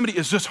 if somebody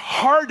is just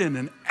hardened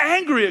and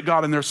angry at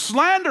God and they're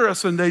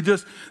slanderous and they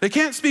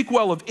can't speak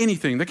well of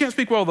anything. They can't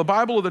speak well of the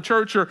Bible or the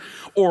church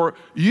or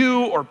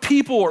you or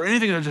people or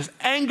anything. They're just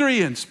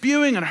angry and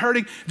spewing and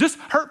hurting. Just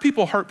hurt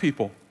people hurt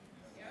people.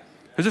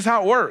 It's just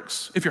how it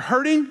works. If you're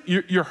hurting,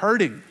 you're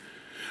hurting.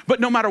 But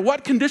no matter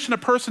what condition a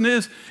person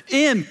is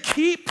in,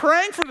 keep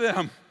praying for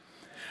them,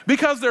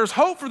 because there's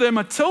hope for them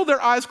until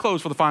their eyes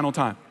close for the final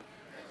time.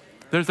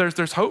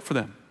 There's hope for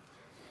them.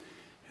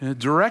 A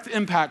direct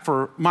impact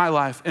for my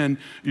life and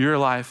your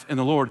life and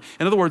the Lord.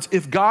 In other words,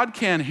 if God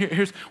can,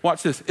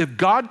 watch this. If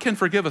God can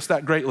forgive us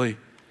that greatly,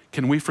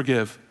 can we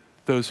forgive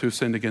those who've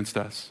sinned against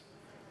us?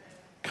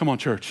 Come on,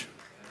 church.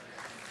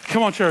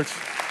 Come on, church.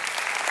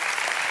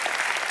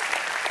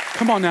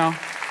 Come on now.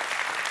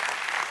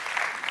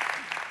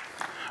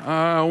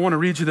 I want to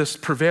read you this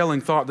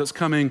prevailing thought that's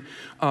coming.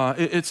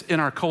 It's in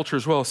our culture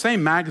as well.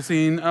 Same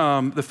magazine,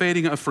 The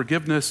Fading of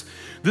Forgiveness.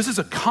 This is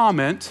a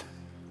comment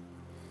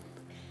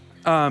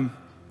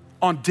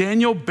on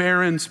Daniel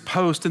Barron's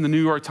post in the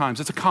New York Times.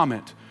 It's a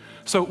comment.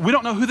 So we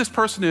don't know who this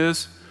person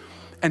is,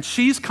 and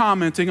she's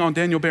commenting on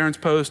Daniel Barron's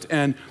post,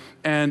 and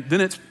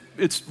then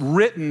it's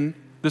written,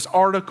 this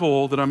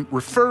article that I'm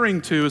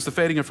referring to is The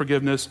Fading of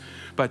Forgiveness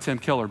by Tim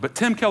Keller. But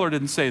Tim Keller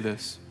didn't say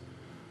this.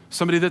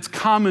 Somebody that's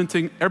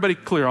commenting, everybody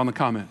clear on the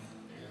comment?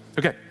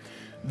 Okay.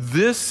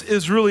 This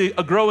is really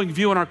a growing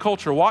view in our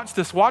culture. Watch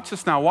this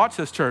now, watch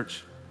this,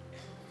 church.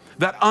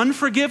 That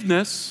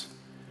unforgiveness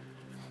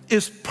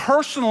is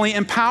personally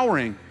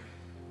empowering.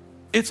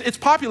 It's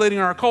populating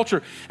our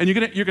culture, and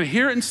you're gonna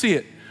hear it and see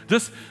it.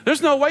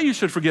 There's no way you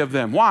should forgive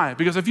them. Why?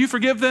 Because if you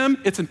forgive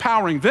them, it's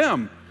empowering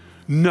them.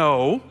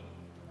 No.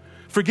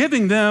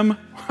 Forgiving them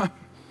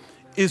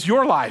is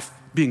your life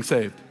being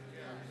saved.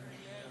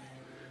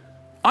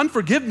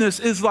 Unforgiveness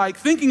is like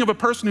thinking of a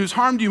person who's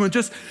harmed you and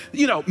just,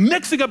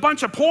 mixing a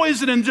bunch of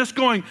poison and just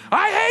going,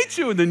 I hate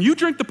you, and then you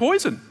drink the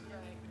poison.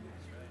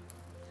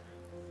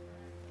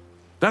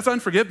 That's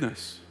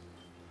unforgiveness.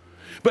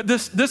 But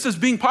this is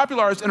being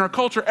popularized in our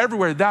culture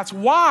everywhere. That's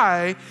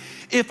why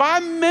if I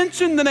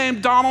mention the name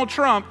Donald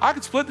Trump, I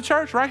could split the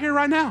church right here,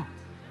 right now.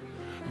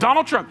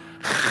 Donald Trump.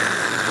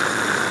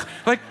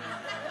 Like,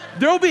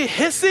 there'll be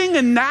hissing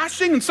and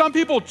gnashing and some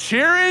people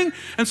cheering.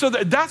 And so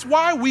that's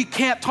why we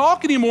can't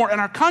talk anymore in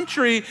our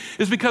country,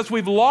 is because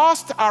we've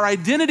lost our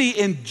identity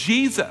in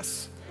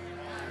Jesus.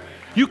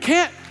 You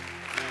can't.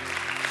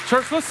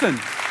 Church, listen.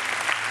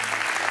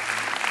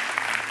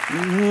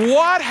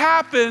 What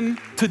happened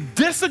to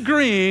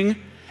disagreeing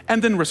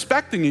and then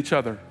respecting each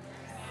other?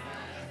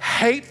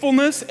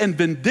 Hatefulness and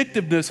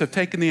vindictiveness have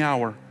taken the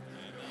hour.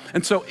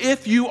 And so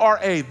if you are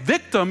a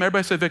victim,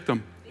 everybody say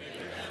victim,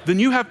 then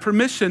you have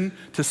permission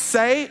to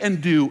say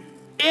and do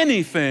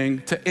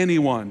anything to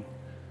anyone.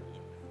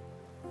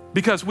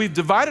 Because we've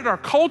divided our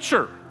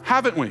culture,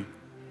 haven't we?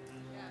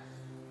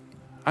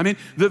 I mean,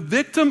 the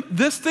victim,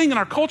 this thing in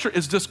our culture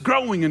is just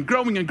growing and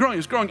growing and growing.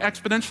 It's growing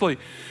exponentially.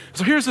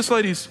 So here's this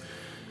lady's,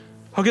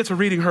 I'll get to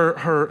reading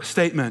her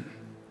statement.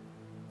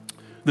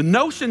 The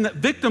notion that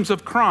victims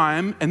of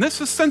crime, and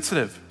this is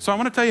sensitive, so I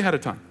want to tell you ahead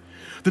of time.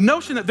 The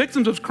notion that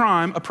victims of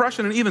crime,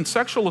 oppression, and even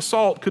sexual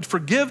assault could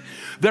forgive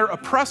their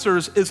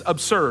oppressors is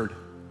absurd.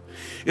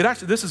 It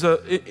actually, this is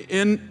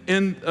in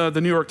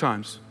the New York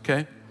Times,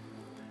 okay?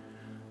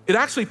 It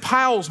actually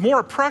piles more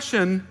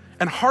oppression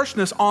and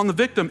harshness on the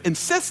victim,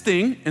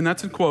 insisting, and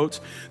that's in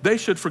quotes, they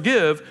should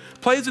forgive,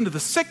 plays into the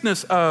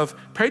sickness of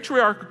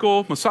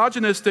patriarchal,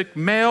 misogynistic,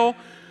 male,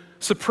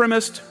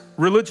 supremacist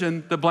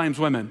religion that blames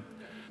women.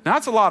 Now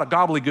that's a lot of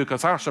gobbledygook.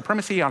 It's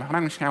supremacy. I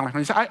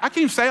can't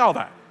even say all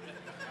that.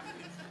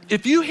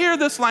 If you hear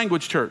this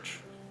language, church,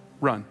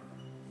 run.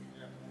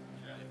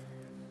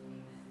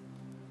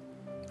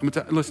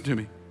 Listen to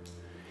me.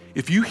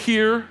 If you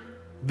hear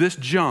this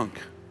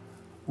junk,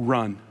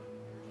 run.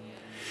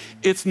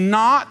 It's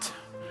not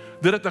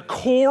that at the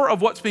core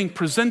of what's being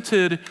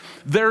presented,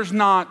 there's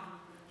not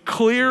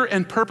clear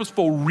and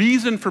purposeful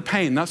reason for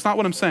pain. That's not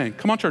what I'm saying.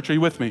 Come on, church, are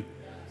you with me?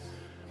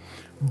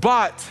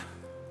 But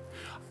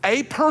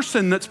a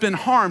person that's been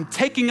harmed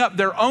taking up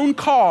their own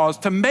cause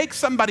to make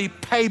somebody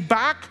pay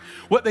back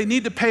what they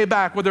need to pay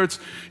back, whether it's,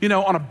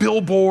 on a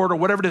billboard or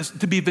whatever it is,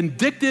 to be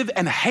vindictive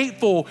and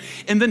hateful,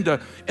 and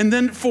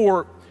then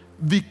for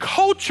the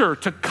culture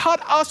to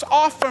cut us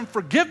off from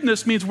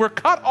forgiveness means we're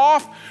cut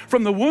off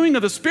from the wooing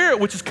of the Spirit,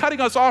 which is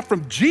cutting us off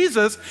from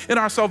Jesus in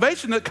our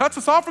salvation, that cuts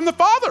us off from the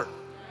Father.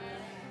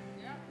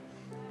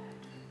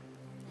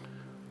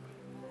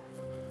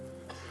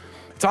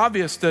 It's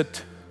obvious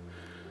that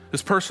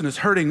this person is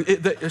hurting.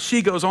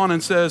 She goes on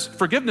and says,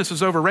 forgiveness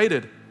is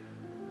overrated.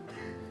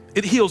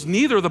 It heals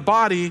neither the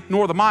body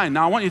nor the mind.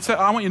 Now, I want you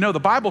to know the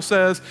Bible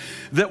says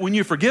that when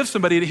you forgive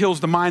somebody, it heals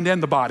the mind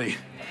and the body.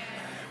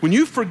 When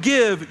you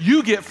forgive,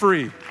 you get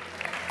free.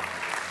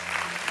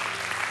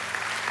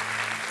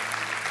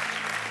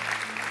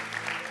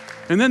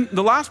 And then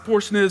the last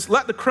portion is,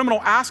 let the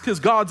criminal ask his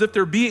gods if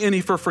there be any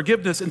for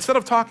forgiveness. Instead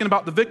of talking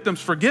about the victims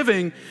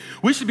forgiving,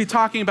 we should be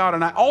talking about,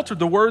 and I altered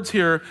the words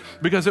here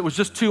because it was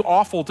just too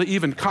awful to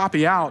even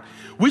copy out.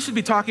 We should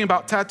be talking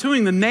about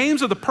tattooing the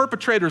names of the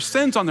perpetrators'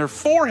 sins on their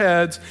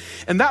foreheads,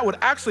 and that would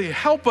actually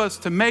help us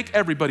to make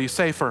everybody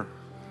safer.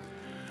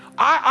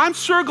 I'm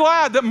sure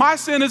glad that my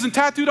sin isn't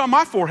tattooed on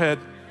my forehead.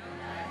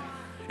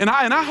 And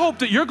I hope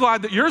that you're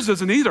glad that yours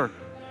isn't either.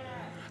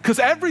 Because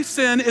every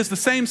sin is the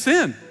same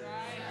sin.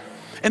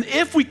 And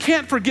if we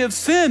can't forgive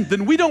sin,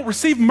 then we don't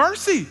receive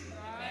mercy.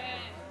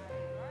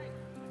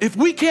 If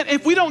we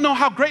don't know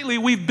how greatly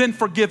we've been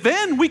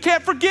forgiven, we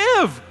can't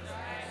forgive.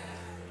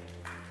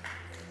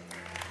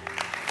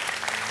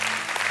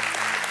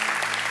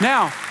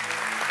 Now,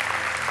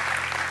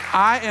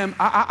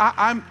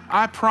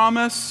 I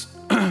promise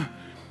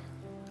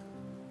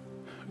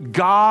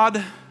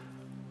God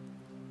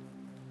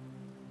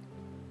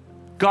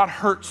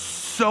hurt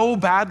so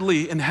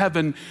badly in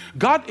heaven.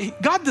 God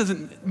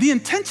doesn't, the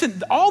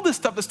intention, all this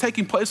stuff that's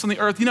taking place on the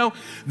earth,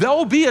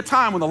 there'll be a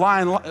time when the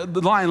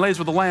lion lays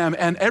with the lamb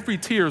and every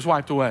tear is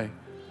wiped away.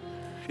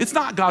 It's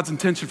not God's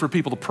intention for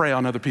people to prey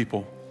on other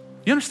people.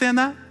 You understand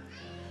that?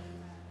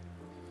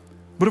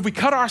 But if we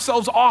cut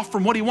ourselves off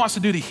from what he wants to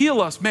do to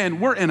heal us, man,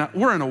 we're in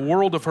a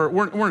world of hurt.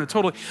 We're in a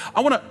totally, I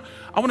want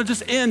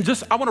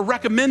to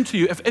recommend to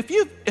you,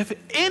 if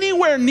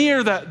anywhere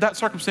near that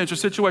circumstance or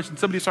situation,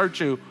 somebody's hurt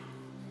you,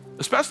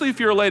 especially if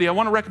you're a lady, I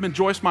want to recommend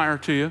Joyce Meyer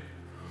to you.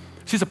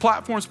 She's a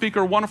platform speaker,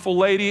 a wonderful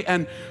lady,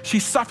 and she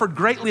suffered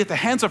greatly at the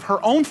hands of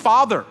her own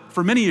father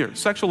for many years,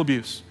 sexual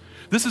abuse.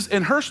 This is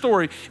in her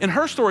story. In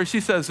her story,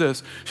 she says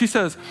this. She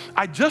says,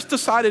 I just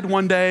decided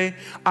one day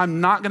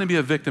I'm not going to be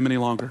a victim any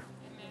longer.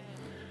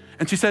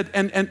 And she said,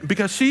 and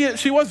because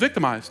she was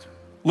victimized,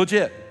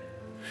 legit.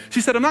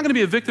 She said, I'm not going to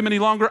be a victim any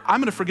longer.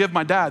 I'm going to forgive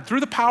my dad through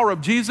the power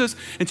of Jesus.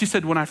 And she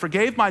said, when I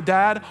forgave my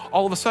dad,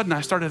 all of a sudden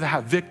I started to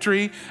have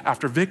victory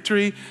after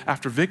victory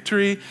after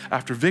victory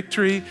after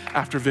victory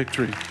after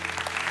victory.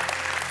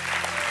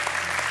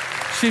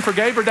 She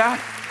forgave her dad.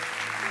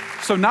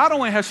 So not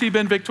only has she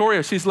been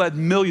victorious, she's led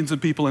millions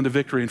of people into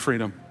victory and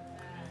freedom.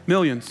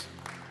 Millions.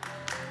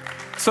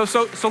 So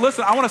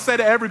listen, I want to say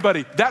to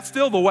everybody, that's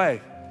still the way.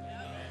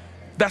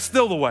 That's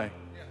still the way.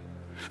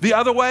 The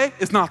other way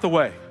is not the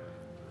way.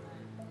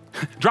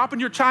 Dropping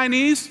your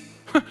Chinese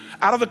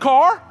out of the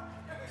car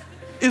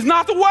is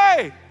not the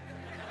way.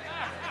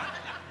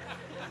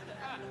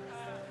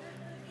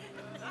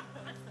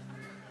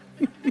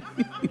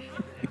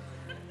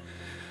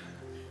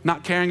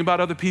 Not caring about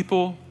other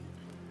people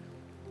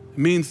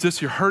means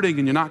this: you're hurting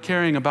and you're not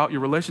caring about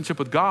your relationship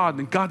with God,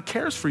 and God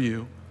cares for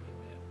you.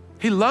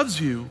 He loves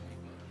you.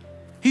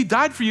 He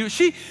died for you.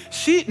 She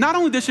not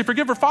only did she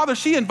forgive her father,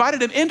 she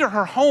invited him into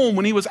her home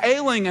when he was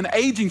ailing and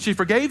aging. She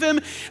forgave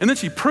him, and then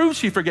she proved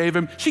she forgave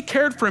him. She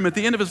cared for him at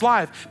the end of his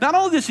life. Not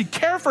only did she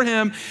care for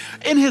him,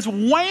 in his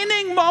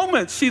waning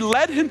moments, she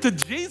led him to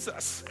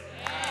Jesus.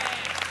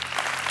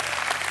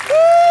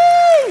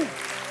 Woo!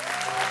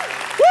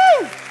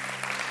 Woo!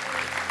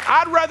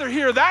 I'd rather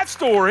hear that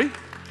story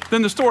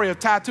than the story of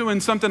tattooing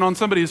something on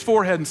somebody's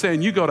forehead and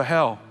saying, you go to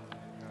hell.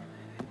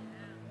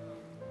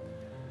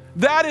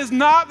 That is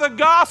not the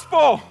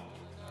gospel.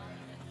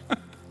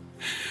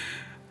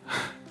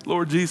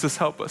 Lord Jesus,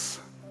 help us.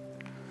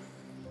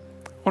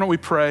 Why don't we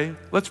pray?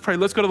 Let's pray.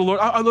 Let's go to the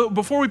Lord.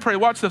 Before we pray,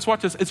 watch this.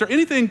 Is there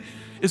anything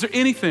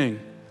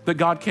that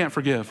God can't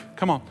forgive?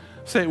 Come on,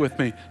 say it with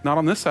me. Not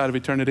on this side of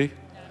eternity.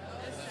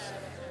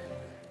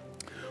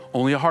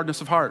 Only a hardness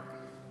of heart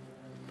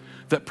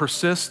that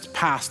persists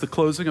past the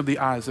closing of the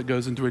eyes that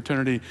goes into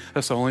eternity.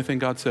 That's the only thing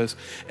God says.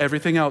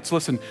 Everything else,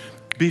 listen,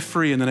 be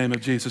free in the name of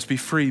Jesus. Be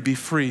free, be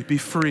free, be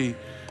free.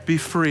 Be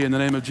free in the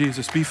name of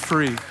Jesus. Be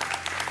free.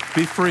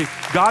 Be free.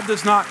 God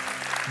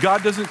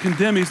doesn't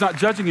condemn. He's not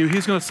judging you.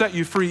 He's going to set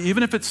you free.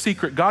 Even if it's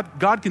secret,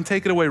 God can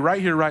take it away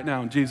right here, right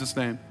now in Jesus'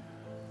 name.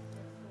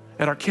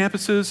 At our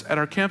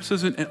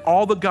campuses and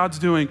all that God's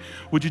doing,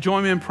 would you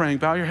join me in praying?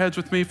 Bow your heads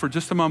with me for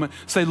just a moment.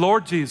 Say,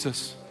 Lord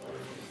Jesus,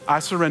 I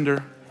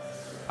surrender.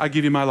 I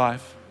give you my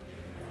life.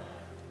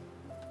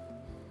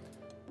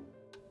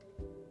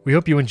 We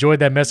hope you enjoyed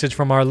that message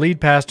from our lead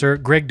pastor,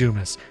 Greg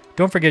Dumas.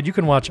 Don't forget, you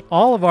can watch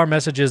all of our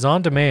messages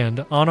on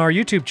demand on our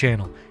YouTube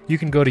channel. You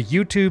can go to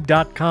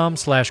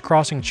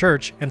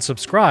youtube.com/crossingchurch and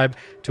subscribe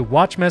to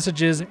watch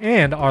messages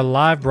and our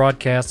live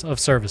broadcasts of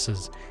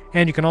services.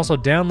 And you can also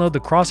download the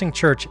Crossing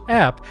Church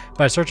app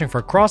by searching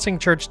for Crossing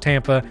Church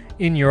Tampa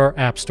in your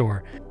app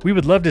store. We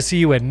would love to see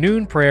you at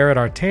noon prayer at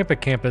our Tampa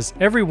campus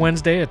every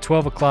Wednesday at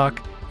 12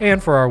 o'clock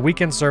and for our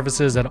weekend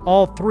services at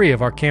all 3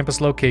 of our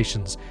campus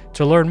locations.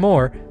 To learn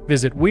more,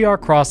 visit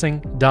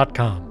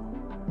wearecrossing.com.